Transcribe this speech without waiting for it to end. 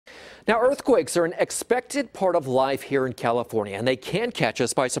Now, earthquakes are an expected part of life here in California, and they can catch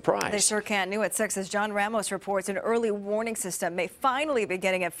us by They surprise. sure can. New at 6 as John Ramos reports an early warning system may finally be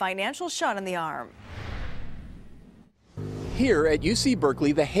getting a financial shot in the arm. Here at UC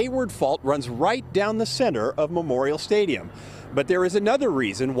Berkeley, the Hayward Fault runs right down the center of Memorial Stadium. But there is another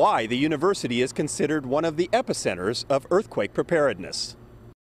reason why the university is considered one of the epicenters of earthquake preparedness.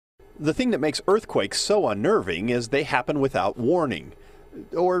 The thing that makes earthquakes so unnerving is they happen without warning.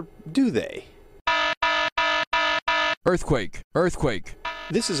 Or do they? Earthquake, earthquake.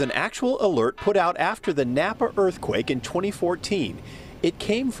 This is an actual alert put out after the Napa earthquake in 2014. It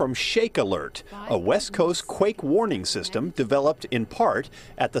came from Shake Alert, a West Coast quake warning system developed in part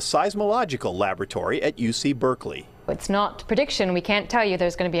at the Seismological Laboratory at UC Berkeley. It's not prediction. We can't tell you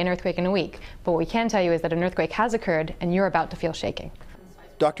there's going to be an earthquake in a week. But what we can tell you is that an earthquake has occurred and you're about to feel shaking.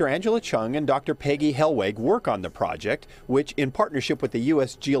 Dr. Angela Chung and Dr. Peggy Hellweg work on the project, which, in partnership with the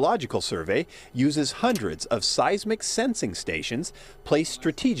U.S. Geological Survey, uses hundreds of seismic sensing stations placed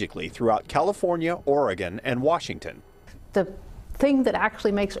strategically throughout California, Oregon, and Washington. The thing that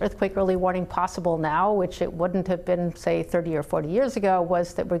actually makes earthquake early warning possible now, which it wouldn't have been, say, 30 or 40 years ago,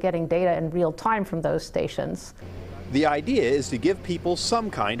 was that we're getting data in real time from those stations. The idea is to give people some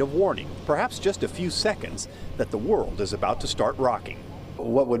kind of warning, perhaps just a few seconds, that the world is about to start rocking.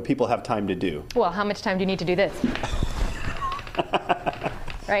 What would people have time to do? Well, how much time do you need to do this?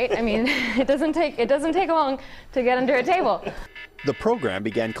 Right? I mean, it doesn't take long to get under a table. The program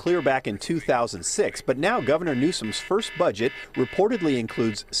began clear back in 2006, but now Governor Newsom's first budget reportedly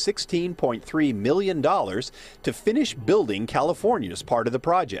includes $16.3 million to finish building California's part of the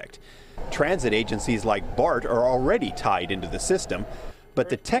project. Transit agencies like BART are already tied into the system, but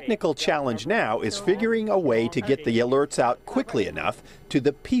the technical challenge now is figuring a way to get the alerts out quickly enough to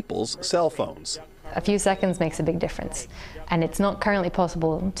the people's cell phones. A few seconds makes a big difference. And it's not currently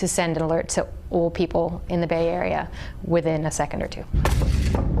possible to send an alert to all people in the Bay Area within a second or two.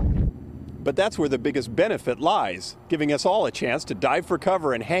 But that's where the biggest benefit lies, giving us all a chance to dive for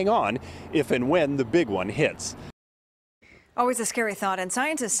cover and hang on if and when the big one hits. Always a scary thought, and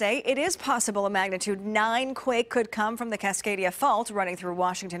scientists say it is possible a magnitude 9 quake could come from the Cascadia Fault running through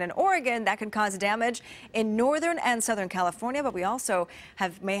Washington and Oregon. That could cause damage in northern and southern California, but we also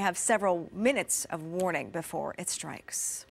may have several minutes of warning before it strikes.